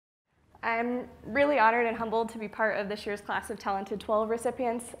I'm really honored and humbled to be part of this year's class of Talented 12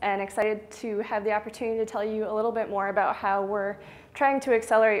 recipients and excited to have the opportunity to tell you a little bit more about how we're trying to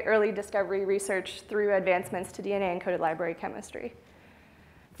accelerate early discovery research through advancements to DNA-encoded library chemistry.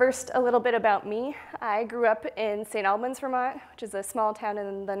 First, a little bit about me. I grew up in St. Albans, Vermont, which is a small town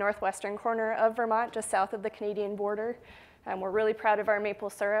in the northwestern corner of Vermont, just south of the Canadian border. We're really proud of our maple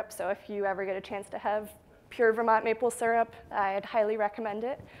syrup, so if you ever get a chance to have pure Vermont maple syrup, I'd highly recommend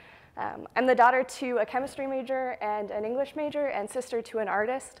it. I'm the daughter to a chemistry major and an English major and sister to an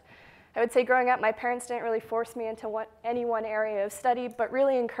artist. I would say growing up, my parents didn't really force me into any one area of study, but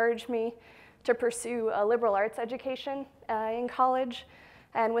really encouraged me to pursue a liberal arts education in college.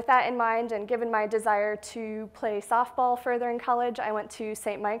 And with that in mind, and given my desire to play softball further in college, I went to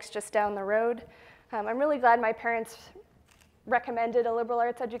St. Mike's just down the road. I'm really glad my parents recommended a liberal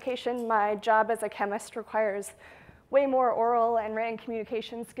arts education. My job as a chemist requires way more oral and written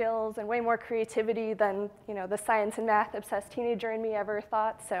communication skills and way more creativity than the science and math obsessed teenager in me ever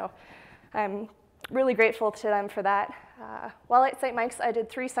thought. So I'm really grateful to them for that. While at St. Mike's, I did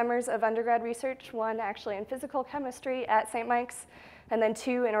 3 summers of undergrad research, one actually in physical chemistry at St. Mike's, and then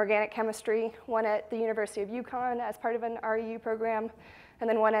 2 in organic chemistry, one at the University of Yukon as part of an REU program, and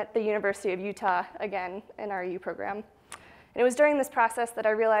then one at the University of Utah, again, an REU program. And it was during this process that I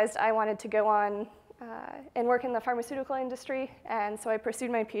realized I wanted to go on and work in the pharmaceutical industry, and so I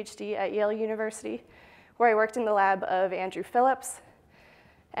pursued my PhD at Yale University, where I worked in the lab of Andrew Phillips.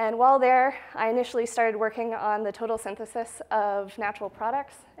 And while there, I initially started working on the total synthesis of natural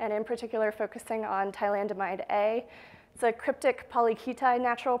products, and in particular focusing on tylandamide A. It's a cryptic polyketide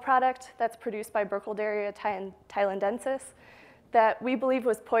natural product that's produced by Burkholderia thailandensis that we believe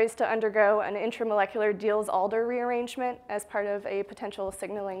was poised to undergo an intramolecular Diels-Alder rearrangement as part of a potential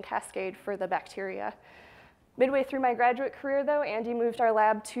signaling cascade for the bacteria. Midway through my graduate career, though, Andy moved our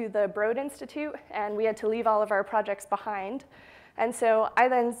lab to the Broad Institute, and we had to leave all of our projects behind. And so I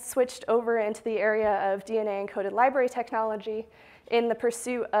then switched over into the area of DNA-encoded library technology in the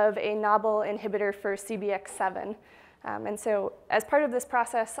pursuit of a novel inhibitor for CBX7. And so as part of this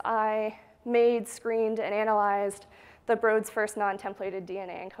process, I made, screened, and analyzed the Broad's first non-templated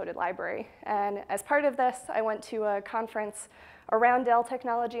DNA-encoded library. And as part of this, I went to a conference around DEL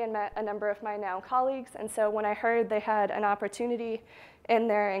technology and met a number of my now colleagues. And so when I heard they had an opportunity in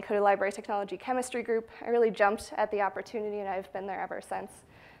their encoded library technology chemistry group, I really jumped at the opportunity, and I've been there ever since.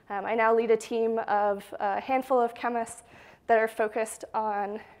 I now lead a team of a handful of chemists that are focused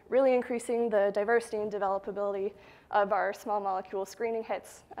on really increasing the diversity and developability of our small molecule screening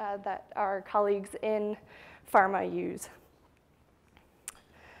hits that our colleagues in pharma use.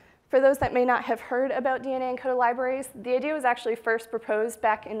 For those that may not have heard about DNA-encoded libraries, the idea was actually first proposed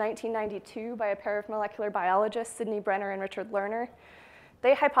back in 1992 by a pair of molecular biologists, Sidney Brenner and Richard Lerner.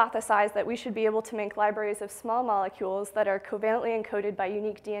 They hypothesized that we should be able to make libraries of small molecules that are covalently encoded by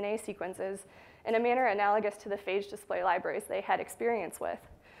unique DNA sequences in a manner analogous to the phage display libraries they had experience with.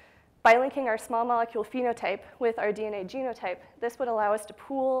 By linking our small molecule phenotype with our DNA genotype, this would allow us to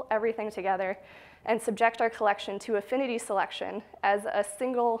pool everything together and subject our collection to affinity selection as a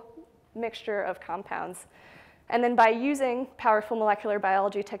single mixture of compounds. And then by using powerful molecular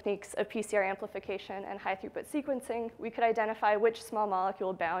biology techniques of PCR amplification and high throughput sequencing, we could identify which small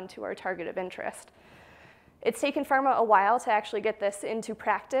molecule bound to our target of interest. It's taken pharma a while to actually get this into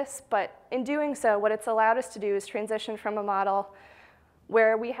practice, but in doing so, what it's allowed us to do is transition from a model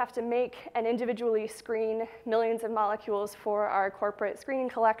where we have to make and individually screen millions of molecules for our corporate screening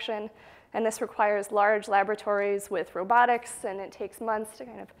collection, and this requires large laboratories with robotics, and it takes months to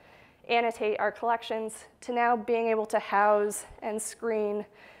kind of annotate our collections, to now being able to house and screen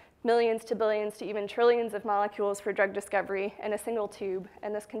millions to billions to even trillions of molecules for drug discovery in a single tube,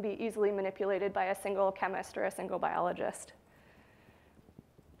 and this can be easily manipulated by a single chemist or a single biologist.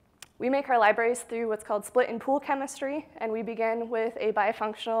 We make our libraries through what's called split and pool chemistry, and we begin with a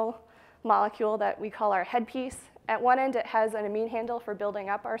bifunctional molecule that we call our headpiece. At one end, it has an amine handle for building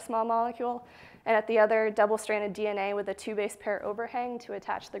up our small molecule, and at the other, double-stranded DNA with a 2-base pair overhang to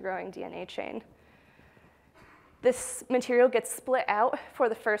attach the growing DNA chain. This material gets split out for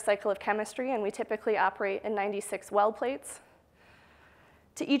the first cycle of chemistry, and we typically operate in 96 well plates.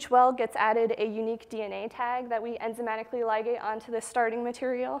 To each well gets added a unique DNA tag that we enzymatically ligate onto the starting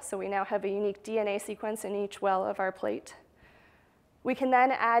material, so we now have a unique DNA sequence in each well of our plate. We can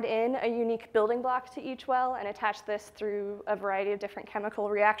then add in a unique building block to each well and attach this through a variety of different chemical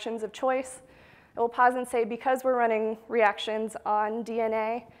reactions of choice. I will pause and say, because we're running reactions on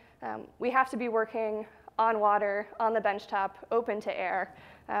DNA, we have to be working on water, on the benchtop, open to air.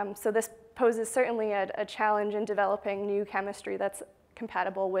 So this poses certainly a challenge in developing new chemistry that's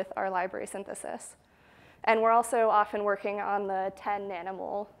compatible with our library synthesis. And we're also often working on the 10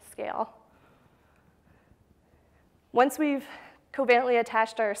 nanomole scale. Once we've covalently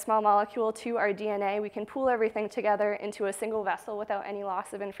attached our small molecule to our DNA, we can pool everything together into a single vessel without any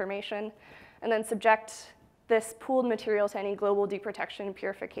loss of information, and then subject this pooled material to any global deprotection and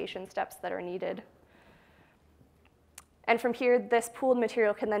purification steps that are needed. And from here, this pooled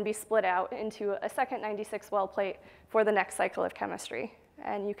material can then be split out into a second 96 well plate for the next cycle of chemistry.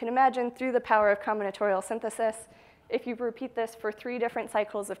 And you can imagine through the power of combinatorial synthesis, if you repeat this for 3 different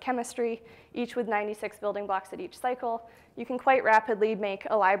cycles of chemistry, each with 96 building blocks at each cycle, you can quite rapidly make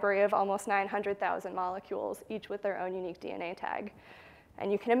a library of almost 900,000 molecules, each with their own unique DNA tag.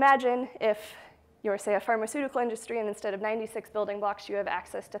 And you can imagine if you're, say, a pharmaceutical industry, and instead of 96 building blocks, you have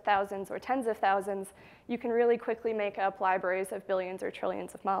access to thousands or tens of thousands, you can really quickly make up libraries of billions or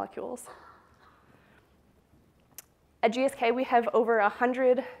trillions of molecules. At GSK, we have over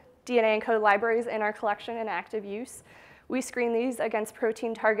 100 DNA-encoded libraries in our collection in active use. We screen these against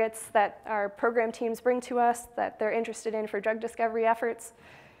protein targets that our program teams bring to us that they're interested in for drug discovery efforts.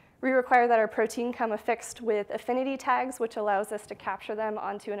 We require that our protein come affixed with affinity tags, which allows us to capture them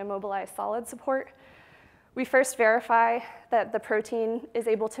onto an immobilized solid support. We first verify that the protein is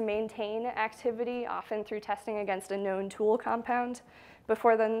able to maintain activity, often through testing against a known tool compound,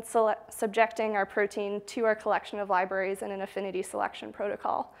 before then subjecting our protein to our collection of libraries in an affinity selection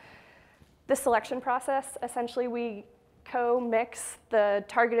protocol. This selection process, essentially we co-mix the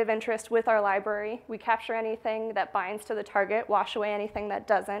target of interest with our library. We capture anything that binds to the target, wash away anything that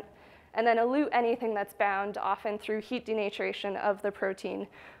doesn't, and then elute anything that's bound, often through heat denaturation of the protein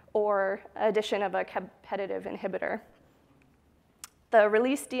or addition of a competitive inhibitor. The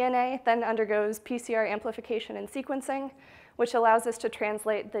released DNA then undergoes PCR amplification and sequencing, which allows us to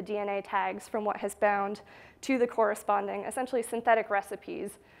translate the DNA tags from what has bound to the corresponding, essentially synthetic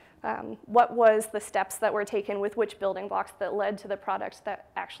recipes. What was the steps that were taken with which building blocks that led to the product that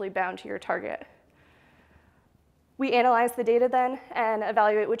actually bound to your target. We analyze the data then and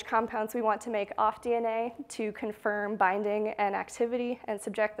evaluate which compounds we want to make off DNA to confirm binding and activity and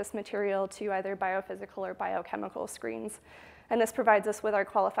subject this material to either biophysical or biochemical screens. And this provides us with our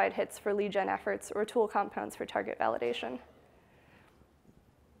qualified hits for lead gen efforts or tool compounds for target validation.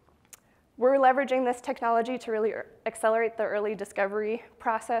 We're leveraging this technology to really accelerate the early discovery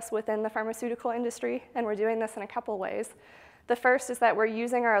process within the pharmaceutical industry, and we're doing this in a couple ways. The first is that we're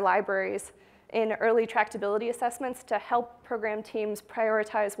using our libraries in early tractability assessments to help program teams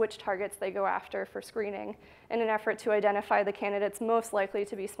prioritize which targets they go after for screening in an effort to identify the candidates most likely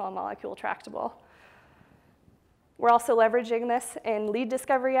to be small molecule tractable. We're also leveraging this in lead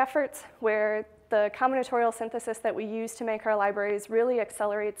discovery efforts, where the combinatorial synthesis that we use to make our libraries really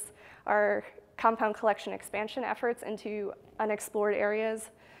accelerates our compound collection expansion efforts into unexplored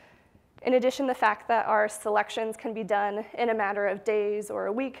areas. In addition, the fact that our selections can be done in a matter of days or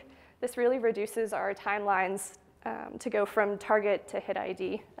a week, this really reduces our timelines to go from target to hit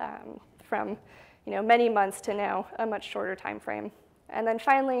ID from many months to now a much shorter time frame. And then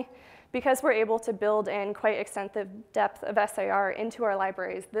finally, because we're able to build in quite extensive depth of SAR into our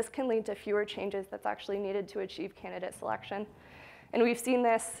libraries, this can lead to fewer changes that's actually needed to achieve candidate selection. And we've seen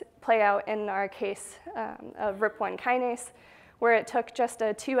this play out in our case of RIP1 kinase, where it took just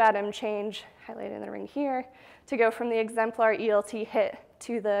a 2-atom change, highlighted in the ring here, to go from the exemplar ELT hit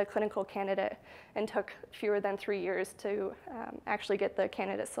to the clinical candidate, and took fewer than 3 years to actually get the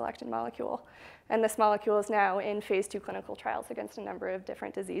candidate selected molecule. And this molecule is now in phase 2 clinical trials against a number of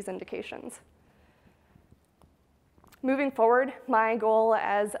different disease indications. Moving forward, my goal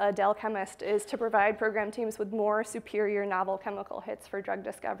as a Dell chemist is to provide program teams with more superior novel chemical hits for drug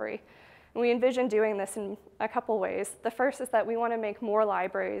discovery. And we envision doing this in a couple ways. The first is that we want to make more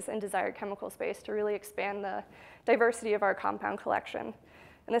libraries in desired chemical space to really expand the diversity of our compound collection.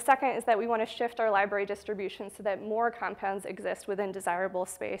 And the second is that we want to shift our library distribution so that more compounds exist within desirable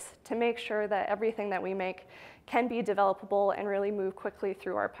space to make sure that everything that we make can be developable and really move quickly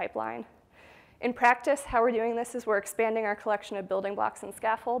through our pipeline. In practice, how we're doing this is we're expanding our collection of building blocks and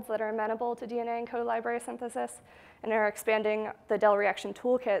scaffolds that are amenable to DNA-encoded library synthesis, and are expanding the Dell reaction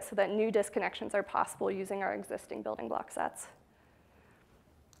toolkit so that new disconnections are possible using our existing building block sets.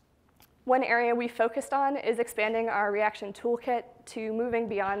 One area we focused on is expanding our reaction toolkit to moving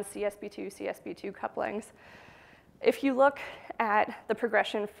beyond CSP2 couplings. If you look at the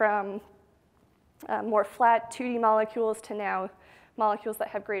progression from more flat 2D molecules to now molecules that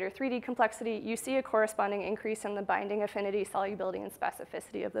have greater 3D complexity, you see a corresponding increase in the binding affinity, solubility, and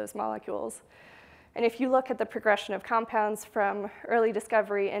specificity of those molecules. And if you look at the progression of compounds from early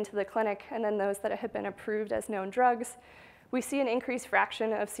discovery into the clinic and then those that have been approved as known drugs, we see an increased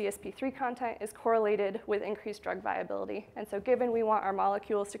fraction of CSP3 content is correlated with increased drug viability. And so given we want our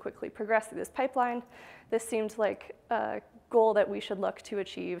molecules to quickly progress through this pipeline, this seems like a goal that we should look to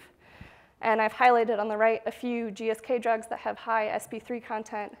achieve. And I've highlighted on the right a few GSK drugs that have high sp3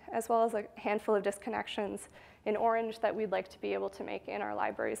 content, as well as a handful of disconnections in orange that we'd like to be able to make in our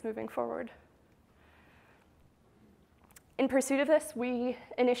libraries moving forward. In pursuit of this, we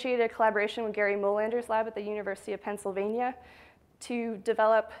initiated a collaboration with Gary Molander's lab at the University of Pennsylvania to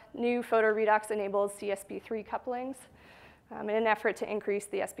develop new photoredox-enabled CSP3 couplings in an effort to increase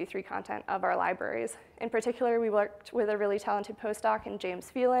the sp3 content of our libraries. In particular, we worked with a really talented postdoc in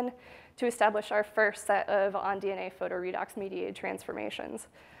James Phelan to establish our first set of on-DNA photoredox-mediated transformations.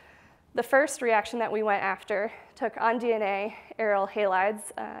 The first reaction that we went after took on-DNA aryl halides,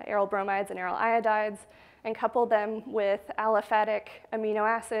 aryl bromides, and aryl iodides, and coupled them with aliphatic amino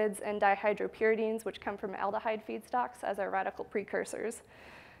acids and dihydropyridines, which come from aldehyde feedstocks as our radical precursors.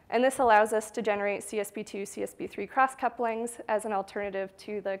 And this allows us to generate CSP2, CSP3 cross-couplings as an alternative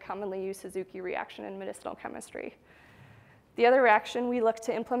to the commonly used Suzuki reaction in medicinal chemistry. The other reaction we looked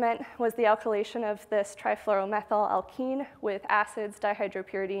to implement was the alkylation of this trifluoromethyl alkene with acids,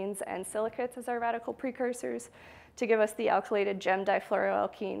 dihydropyridines, and silicates as our radical precursors to give us the alkylated gem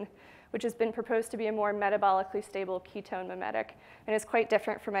difluoroalkene, which has been proposed to be a more metabolically stable ketone mimetic and is quite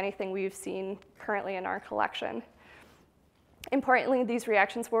different from anything we've seen currently in our collection. Importantly, these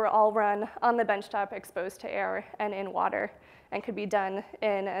reactions were all run on the benchtop exposed to air and in water and could be done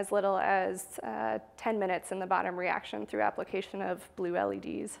in as little as 10 minutes in the bottom reaction through application of blue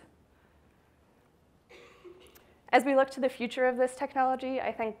LEDs. As we look to the future of this technology,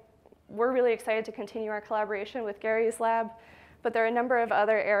 I think we're really excited to continue our collaboration with Gary's lab, but there are a number of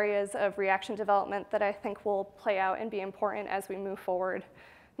other areas of reaction development that I think will play out and be important as we move forward.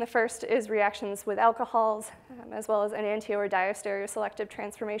 And the first is reactions with alcohols, as well as enantiomer or diastereoselective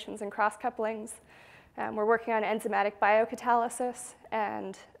transformations and cross-couplings. We're working on enzymatic biocatalysis,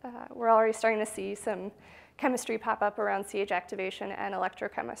 and we're already starting to see some chemistry pop up around CH activation and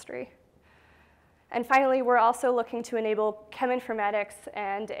electrochemistry. And finally, we're also looking to enable cheminformatics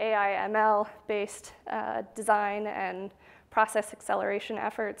and AI/ML-based design and process acceleration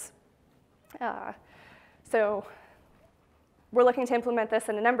efforts. So we're looking to implement this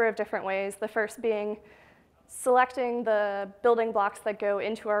in a number of different ways, the first being selecting the building blocks that go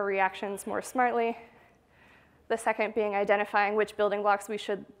into our reactions more smartly. The second being identifying which building blocks we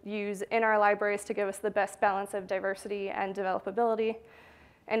should use in our libraries to give us the best balance of diversity and developability.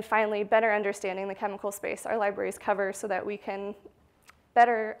 And finally, better understanding the chemical space our libraries cover so that we can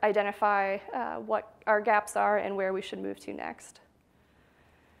better identify what our gaps are and where we should move to next.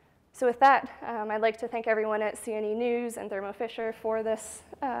 So with that, I'd like to thank everyone at C&E News and Thermo Fisher for this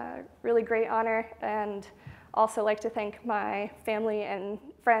really great honor, and also like to thank my family and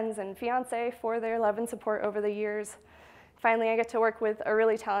friends and fiance for their love and support over the years. Finally, I get to work with a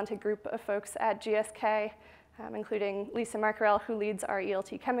really talented group of folks at GSK, including Lisa Marcarell, who leads our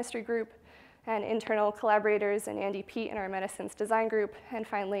ELT chemistry group, and internal collaborators in Andy Pete in our medicines design group, and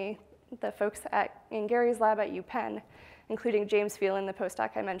finally, the folks in Gary's lab at UPenn, including James Phelan, the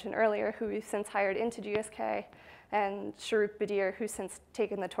postdoc I mentioned earlier, who we've since hired into GSK, and Sharup Badir, who's since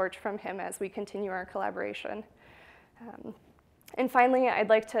taken the torch from him as we continue our collaboration. And finally, I'd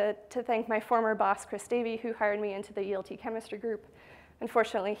like to thank my former boss, Chris Davey, who hired me into the ELT chemistry group.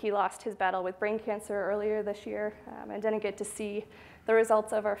 Unfortunately, he lost his battle with brain cancer earlier this year and didn't get to see the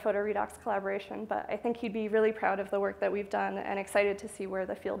results of our photoredox collaboration, but I think he'd be really proud of the work that we've done and excited to see where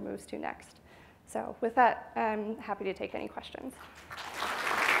the field moves to next. So with that, I'm happy to take any questions.